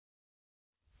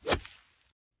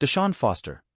DeShaun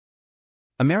Foster.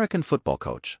 American football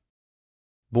coach.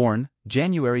 Born,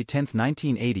 January 10,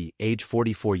 1980, age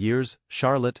 44 years,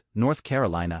 Charlotte, North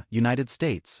Carolina, United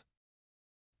States.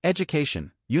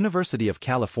 Education, University of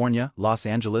California, Los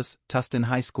Angeles, Tustin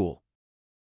High School.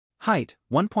 Height,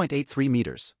 1.83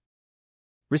 meters.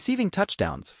 Receiving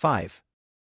touchdowns, 5.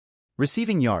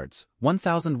 Receiving yards,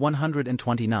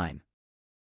 1,129.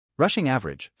 Rushing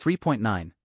average,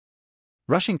 3.9.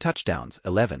 Rushing touchdowns,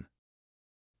 11.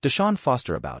 DeShaun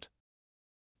Foster about.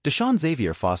 DeShaun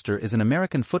Xavier Foster is an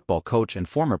American football coach and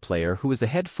former player who is the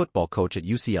head football coach at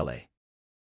UCLA.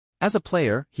 As a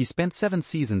player, he spent 7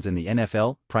 seasons in the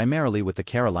NFL, primarily with the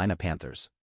Carolina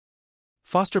Panthers.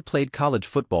 Foster played college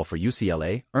football for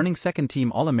UCLA, earning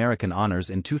second-team All-American honors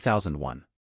in 2001.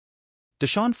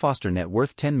 DeShaun Foster net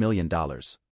worth $10 million.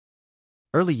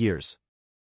 Early years.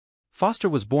 Foster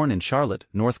was born in Charlotte,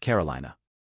 North Carolina.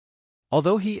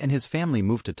 Although he and his family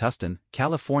moved to Tustin,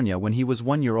 California when he was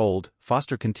 1 year old,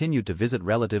 Foster continued to visit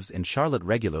relatives in Charlotte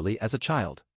regularly as a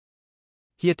child.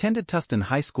 He attended Tustin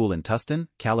High School in Tustin,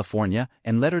 California,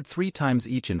 and lettered 3 times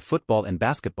each in football and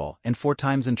basketball and 4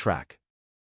 times in track.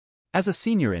 As a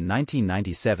senior in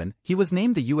 1997, he was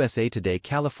named the USA Today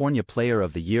California Player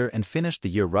of the Year and finished the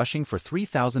year rushing for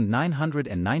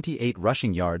 3,998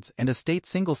 rushing yards and a state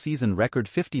single-season record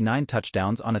 59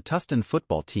 touchdowns on a Tustin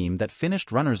football team that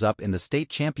finished runners-up in the state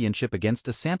championship against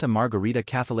a Santa Margarita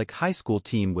Catholic high school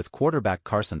team with quarterback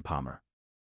Carson Palmer.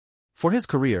 For his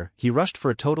career, he rushed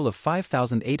for a total of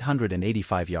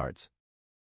 5,885 yards.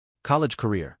 College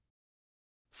career.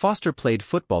 Foster played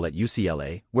football at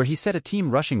UCLA, where he set a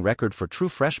team rushing record for true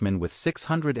freshmen with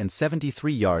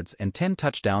 673 yards and 10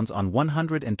 touchdowns on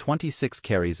 126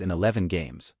 carries in 11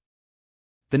 games.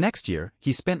 The next year,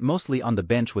 he spent mostly on the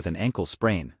bench with an ankle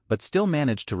sprain, but still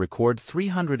managed to record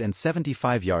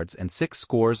 375 yards and 6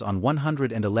 scores on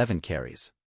 111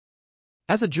 carries.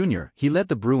 As a junior, he led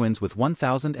the Bruins with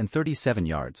 1,037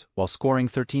 yards, while scoring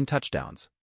 13 touchdowns.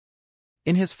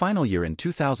 In his final year in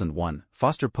 2001,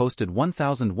 Foster posted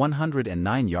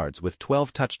 1,109 yards with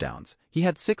 12 touchdowns. He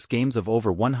had 6 games of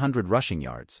over 100 rushing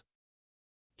yards.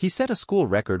 He set a school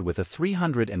record with a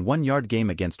 301-yard game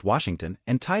against Washington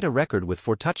and tied a record with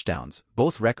 4 touchdowns,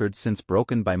 both records since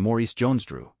broken by Maurice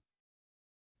Jones-Drew.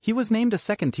 He was named a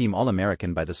second-team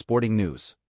All-American by the Sporting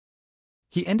News.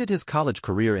 He ended his college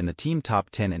career in the team top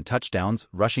 10 in touchdowns,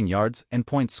 rushing yards, and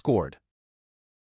points scored.